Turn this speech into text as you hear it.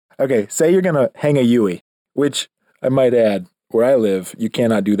Okay, say you're going to hang a Yui, which I might add, where I live, you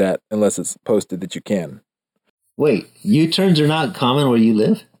cannot do that unless it's posted that you can. Wait, U-turns are not common where you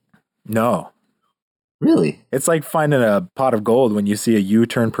live? No. Really? It's like finding a pot of gold when you see a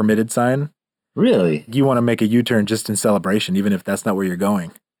U-turn permitted sign. Really? You want to make a U-turn just in celebration, even if that's not where you're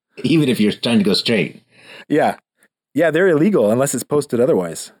going. Even if you're trying to go straight? Yeah. Yeah, they're illegal unless it's posted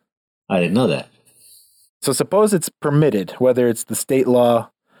otherwise. I didn't know that. So suppose it's permitted, whether it's the state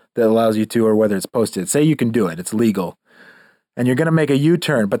law that allows you to or whether it's posted. Say you can do it. It's legal. And you're going to make a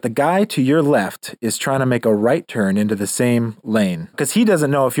U-turn, but the guy to your left is trying to make a right turn into the same lane because he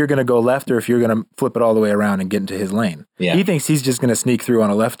doesn't know if you're going to go left or if you're going to flip it all the way around and get into his lane. Yeah. He thinks he's just going to sneak through on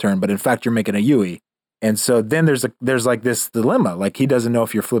a left turn, but in fact, you're making a Yui. And so then there's like this dilemma. Like he doesn't know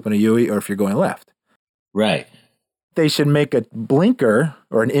if you're flipping a Yui or if you're going left. Right. They should make a blinker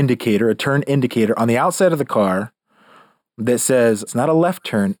or an indicator, a turn indicator on the outside of the car that says it's not a left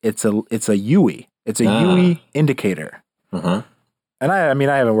turn, it's a Yui. It's a Yui indicator. Uh-huh. And I mean,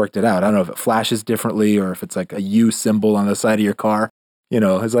 I haven't worked it out. I don't know if it flashes differently or if it's like a U symbol on the side of your car. You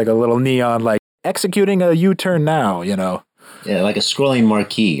know, it's like a little neon, like executing a U-turn now, you know. Yeah, like a scrolling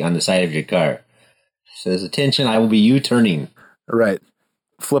marquee on the side of your car. Says, attention, I will be U-turning. Right.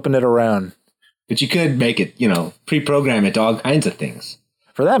 Flipping it around. But you could make it, pre-program it to all kinds of things.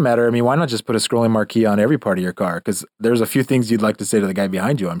 For that matter, I mean, why not just put a scrolling marquee on every part of your car? Because there's a few things you'd like to say to the guy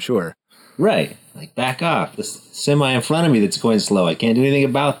behind you, I'm sure. Right. Like, back off. This semi in front of me that's going slow. I can't do anything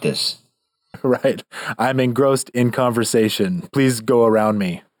about this. Right. I'm engrossed in conversation. Please go around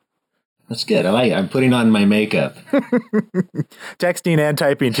me. That's good. I like it. I'm putting on my makeup. Texting and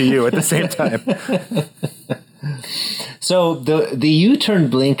typing to you at the same time. So the U-turn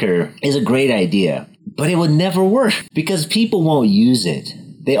blinker is a great idea, but it would never work because people won't use it.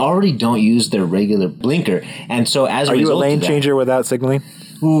 They already don't use their regular blinker. And so as a result, are you a lane changer without signaling?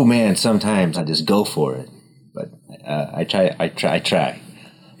 Ooh, man, sometimes I just go for it. But I try.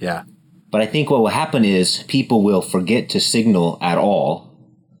 Yeah. But I think what will happen is people will forget to signal at all,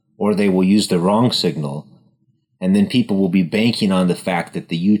 or they will use the wrong signal. And then people will be banking on the fact that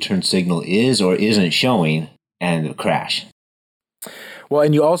the U-turn signal is or isn't showing and crash. Well,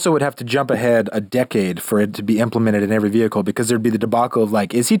 and you also would have to jump ahead a decade for it to be implemented in every vehicle because there'd be the debacle of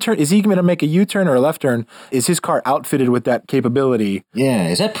like, is he going to make a U-turn or a left turn? Is his car outfitted with that capability? Yeah.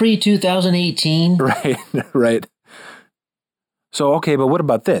 Is that pre-2018? Right. Right. So, okay, but what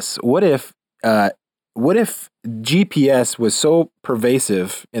about this? What if GPS was so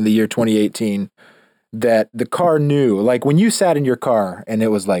pervasive in the year 2018 that the car knew, like when you sat in your car and it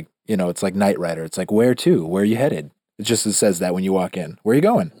was like, it's like Knight Rider. It's like, where to? Where are you headed? It just says that when you walk in. Where are you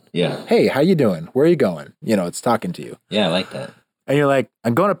going? Yeah. Hey, how you doing? Where are you going? It's talking to you. Yeah, I like that. And you're like,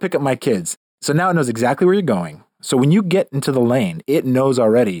 I'm going to pick up my kids. So now it knows exactly where you're going. So when you get into the lane, it knows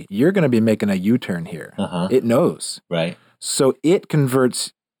already you're going to be making a U-turn here. Uh-huh. It knows. Right. So it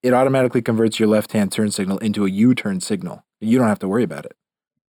automatically converts your left-hand turn signal into a U-turn signal. You don't have to worry about it.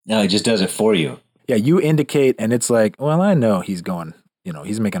 No, it just does it for you. Yeah, you indicate and it's like, well, I know he's going,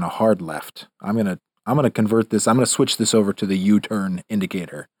 he's making a hard left. I'm going to convert this. I'm going to switch this over to the U-turn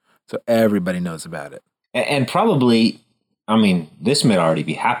indicator. So everybody knows about it. And probably, this might already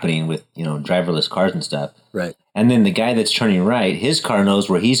be happening with, driverless cars and stuff. Right. And then the guy that's turning right, his car knows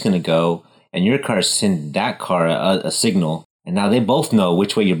where he's going to go, and your car sends that car a signal, and now they both know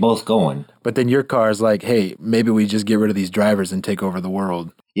which way you're both going. But then your car is like, hey, maybe we just get rid of these drivers and take over the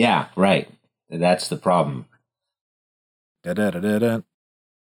world. Yeah, right. That's the problem. Da-da-da-da-da.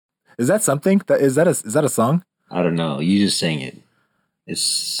 Is that something? Is that a song? I don't know. You just sang it.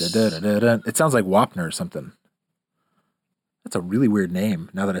 It's Da-da-da-da-da. It sounds like Wapner or something. That's a really weird name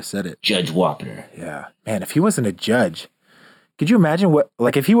now that I said it. Judge Wapner. Yeah. Man, if he wasn't a judge, could you imagine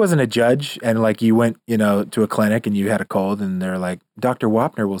if he wasn't a judge and like you went, to a clinic and you had a cold and they're like, Dr.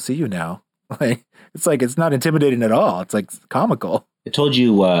 Wapner will see you now. It's not intimidating at all. It's like comical. I told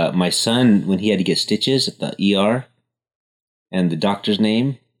you my son, when he had to get stitches at the ER, and the doctor's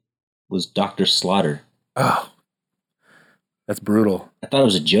name was Dr. Slaughter. Oh, that's brutal. I thought it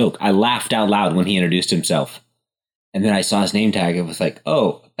was a joke. I laughed out loud when he introduced himself. And then I saw his name tag and was like,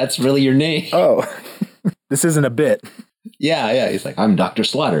 oh, that's really your name? Oh, this isn't a bit. Yeah. He's like, I'm Dr.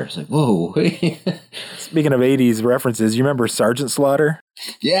 Slaughter. It's like, whoa. Speaking of 80s references, you remember Sergeant Slaughter?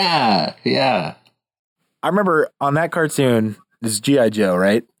 Yeah. I remember on that cartoon, this is G.I. Joe,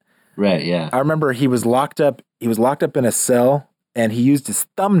 right? Right, yeah. I remember he was locked up in a cell and he used his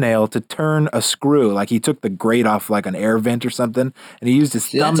thumbnail to turn a screw. Like he took the grate off like an air vent or something and he used his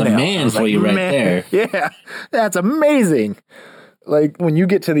thumbnail. That's a man for you right there. Yeah, that's amazing. Like when you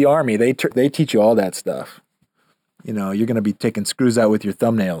get to the Army, they teach you all that stuff. you're going to be taking screws out with your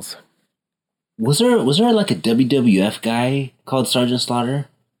thumbnails. Was there like a WWF guy called Sergeant Slaughter?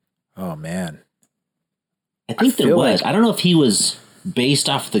 Oh man. I think there was. I don't know if he was based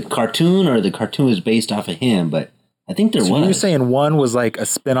off the cartoon or the cartoon was based off of him, but I think there was. You're saying one was like a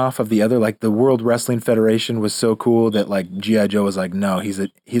spinoff of the other, like the World Wrestling Federation was so cool that like G.I. Joe was like, no, he's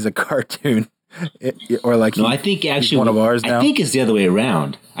a cartoon. Or like I think actually one of ours now. I think it's the other way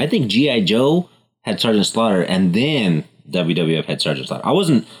around. I think G.I. Joe had Sergeant Slaughter and then WWF had Sergeant Slaughter. I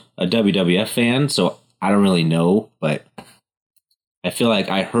wasn't a WWF fan, so I don't really know, but I feel like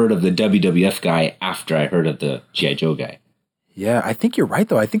I heard of the WWF guy after I heard of the G.I. Joe guy. Yeah, I think you're right,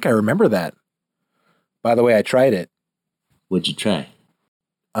 though. I think I remember that. By the way, I tried it. What'd you try?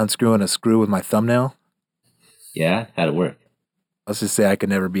 Unscrewing a screw with my thumbnail. Yeah? How'd it work? Let's just say I could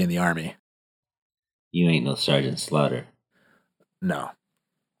never be in the Army. You ain't no Sergeant Slaughter. No.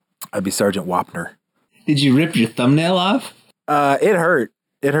 I'd be Sergeant Wapner. Did you rip your thumbnail off? It hurt.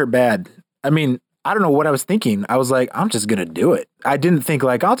 It hurt bad. I mean, I don't know what I was thinking. I was like, I'm just going to do it. I didn't think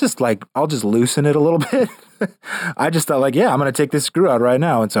I'll just loosen it a little bit. I just thought I'm going to take this screw out right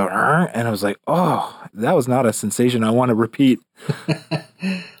now. And so, and I was like, oh, that was not a sensation I want to repeat.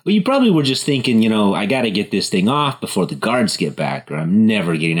 Well, you probably were just thinking, I got to get this thing off before the guards get back or I'm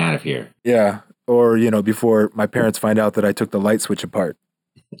never getting out of here. Yeah. Or, before my parents find out that I took the light switch apart.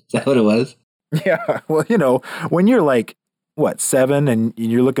 Is that what it was? Yeah. Well, when you're 7 and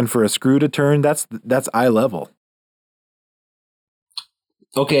you're looking for a screw to turn, that's eye level.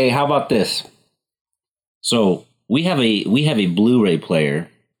 Okay, how about this? So we have a Blu-ray player.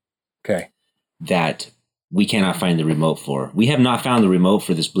 Okay. That we cannot find the remote for. We have not found the remote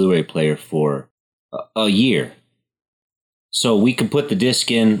for this Blu-ray player for a year. So we can put the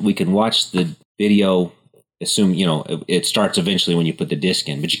disc in, we can watch the video, assume, it starts eventually when you put the disc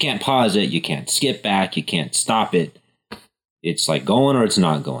in, but you can't pause it, you can't skip back, you can't stop it. It's like going or it's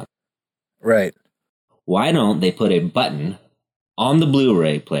not going. Right. Why don't they put a button on the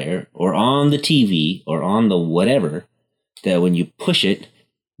Blu-ray player or on the TV or on the whatever that when you push it,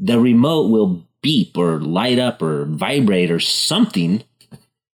 the remote will beep or light up or vibrate or something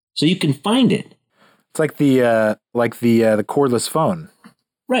so you can find it. It's like the cordless phone.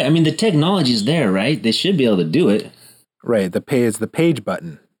 Right. I mean, the technology is there, right? They should be able to do it. Right. The page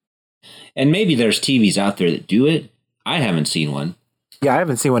button. And maybe there's TVs out there that do it. I haven't seen one. Yeah, I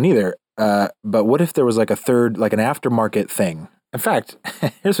haven't seen one either. But what if there was like a third, like an aftermarket thing? In fact,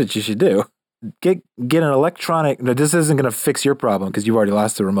 here's what you should do. Get an electronic. No, this isn't going to fix your problem because you've already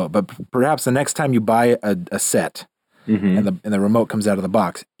lost the remote. But perhaps the next time you buy a set and the remote comes out of the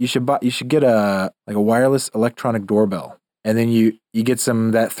box, you should get a wireless electronic doorbell, and then you get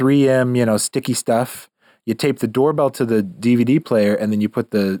that 3M sticky stuff. You tape the doorbell to the DVD player, and then you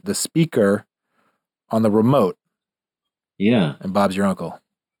put the speaker on the remote. Yeah, and Bob's your uncle.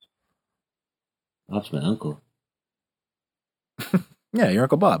 Bob's my uncle. Yeah, your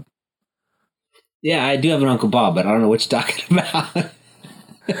Uncle Bob. Yeah, I do have an Uncle Bob, but I don't know what you're talking about.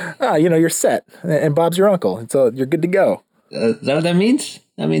 You're set, and Bob's your uncle, and so you're good to go. Is that what that means?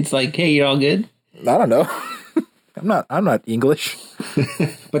 That means hey, you're all good? I don't know. I'm not English.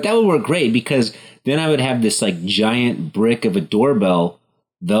 But that would work great because then I would have this giant brick of a doorbell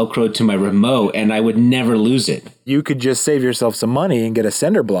Velcroed to my remote, and I would never lose it. You could just save yourself some money and get a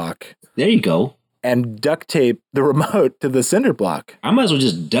cinder block. There you go. And duct tape the remote to the cinder block. I might as well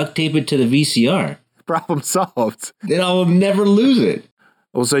just duct tape it to the VCR. Problem solved. Then I'll never lose it.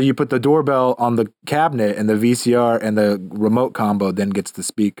 Well, so you put the doorbell on the cabinet and the VCR and the remote combo then gets the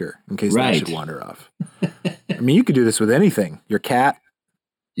speaker in case that should wander off. I mean, you could do this with anything. Your cat.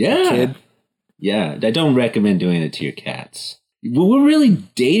 Yeah. Your kid. Yeah. I don't recommend doing it to your cats. We're really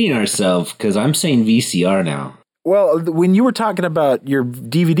dating ourselves because I'm saying VCR now. Well, when you were talking about your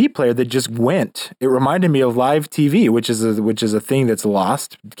DVD player that just went, it reminded me of live TV, which is a thing that's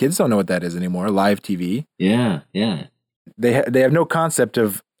lost. Kids don't know what that is anymore. Live TV. Yeah, yeah. They have no concept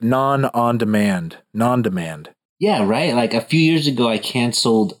of non-demand. Yeah, right. A few years ago, I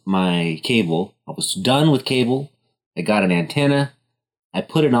canceled my cable. I was done with cable. I got an antenna. I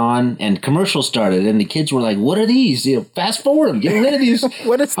put it on, and commercials started, and the kids were like, "What are these? Fast forward them. Get rid of these.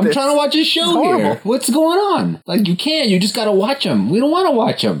 What is I'm this? trying to watch a show here. What's going on? You can't. You just got to watch them. We don't want to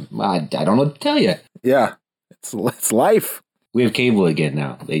watch them. I don't know what to tell you." Yeah, it's life. We have cable again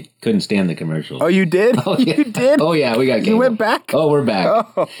now. They couldn't stand the commercials. Oh, you did? Oh, yeah. You did? Oh, yeah, we got cable. You went back? Oh, we're back.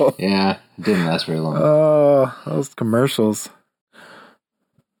 Oh. Yeah, it didn't last very long. Oh, those commercials.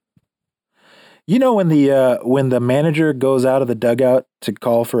 You know when the manager goes out of the dugout to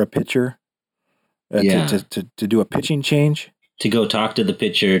call for a pitcher, to do a pitching change? To go talk to the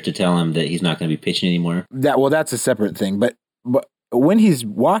pitcher to tell him that he's not going to be pitching anymore. That's a separate thing. But when he's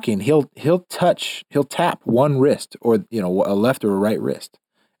walking, he'll tap one wrist, or a left or a right wrist,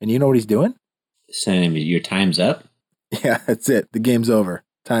 and you know what he's doing? Saying him, your time's up. Yeah, that's it. The game's over.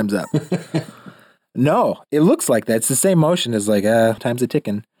 Time's up. No, it looks like that. It's the same motion as like time's a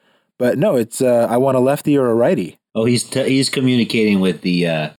ticking, but no, it's I want a lefty or a righty. Oh, he's communicating with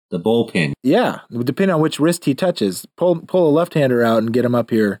the bullpen. Yeah, depending on which wrist he touches, pull a left-hander out and get him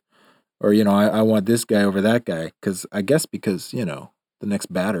up here, or I want this guy over that guy because the next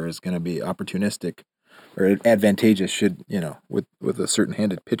batter is going to be opportunistic or advantageous with a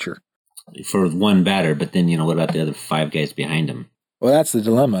certain-handed pitcher for one batter. But then what about the other 5 guys behind him? Well, that's the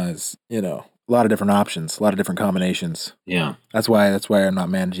dilemma. Is a lot of different options, a lot of different combinations. Yeah, that's why I'm not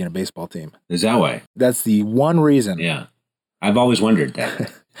managing a baseball team. Is that why? That's the one reason. Yeah, I've always wondered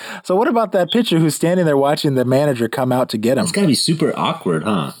that. So what about that pitcher who's standing there watching the manager come out to get him? It's got to be super awkward,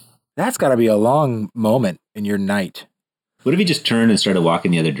 huh? That's got to be a long moment in your night. What if he just turned and started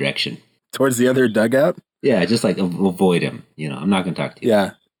walking the other direction? Towards the other dugout? Yeah, just like avoid him. I'm not going to talk to you.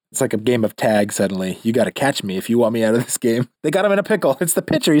 Yeah. It's like a game of tag suddenly. You got to catch me if you want me out of this game. They got him in a pickle. It's the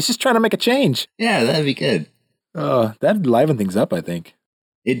pitcher. He's just trying to make a change. Yeah, that'd be good. Oh, that'd liven things up, I think.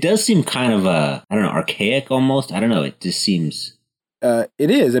 It does seem kind of, archaic almost. I don't know. It just seems... It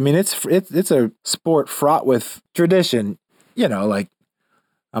is. I mean, it's a sport fraught with tradition. Like,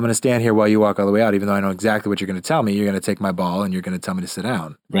 I'm going to stand here while you walk all the way out, even though I know exactly what you're going to tell me. You're going to take my ball and you're going to tell me to sit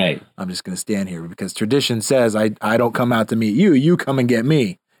down. Right. I'm just going to stand here because tradition says I don't come out to meet you. You come and get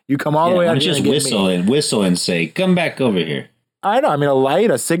me. You come all the way out here and get me. Just whistle and say, come back over here. I know. I mean, a light,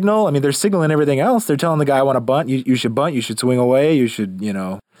 a signal. I mean, they're signaling everything else. They're telling the guy, I want to bunt. You should bunt. You should swing away. You should,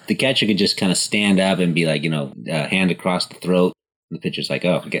 The catcher could just kind of stand up and be like, hand across the throat. And the pitcher's like,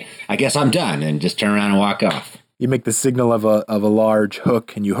 oh, okay, I guess I'm done. And just turn around and walk off. You make the signal of a large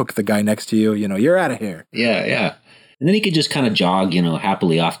hook and you hook the guy next to you. You're out of here. Yeah, yeah. And then he could just kind of jog,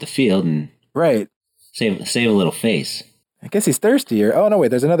 happily off the field and right save a little face. I guess he's thirsty. Oh, no, wait,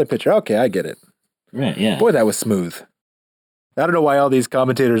 there's another pitcher. Okay, I get it. Right, yeah. Boy, that was smooth. I don't know why all these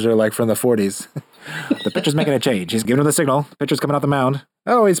commentators are like from the 40s. The pitcher's making a change. He's giving him the signal. The pitcher's coming out the mound.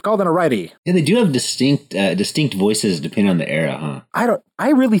 Oh, he's called in a righty. Yeah, they do have distinct voices depending on the era, huh? I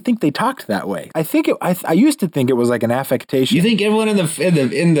really think they talked that way. I used to think it was like an affectation. You think everyone in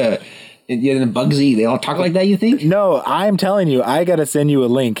the Bugsy, they all talk like that, you think? No, I'm telling you, I got to send you a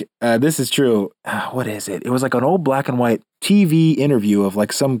link. This is true. What is it? It was like an old black and white TV interview of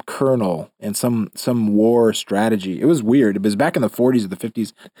like some colonel and some war strategy. It was weird. It was back in the 40s or the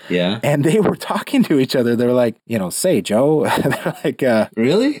 50s. Yeah. And they were talking to each other. They were like, say, Joe. They're like,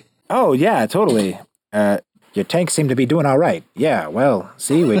 really? Oh, yeah, totally. Your tanks seem to be doing all right. Yeah, well,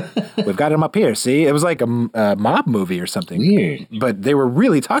 see, we've got them up here. See, it was like a mob movie or something. Weird. But they were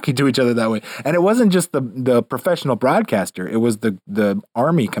really talking to each other that way. And it wasn't just the professional broadcaster. It was the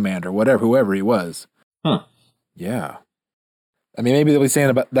army commander, whoever he was. Huh. Yeah. I mean, maybe they'll be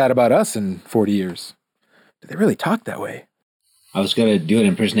saying that about us in 40 years. Do they really talk that way? I was going to do an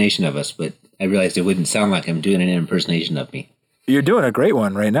impersonation of us, but I realized it wouldn't sound like I'm doing an impersonation of me. You're doing a great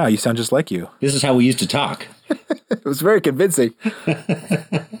one right now. You sound just like you. This is how we used to talk. It was very convincing.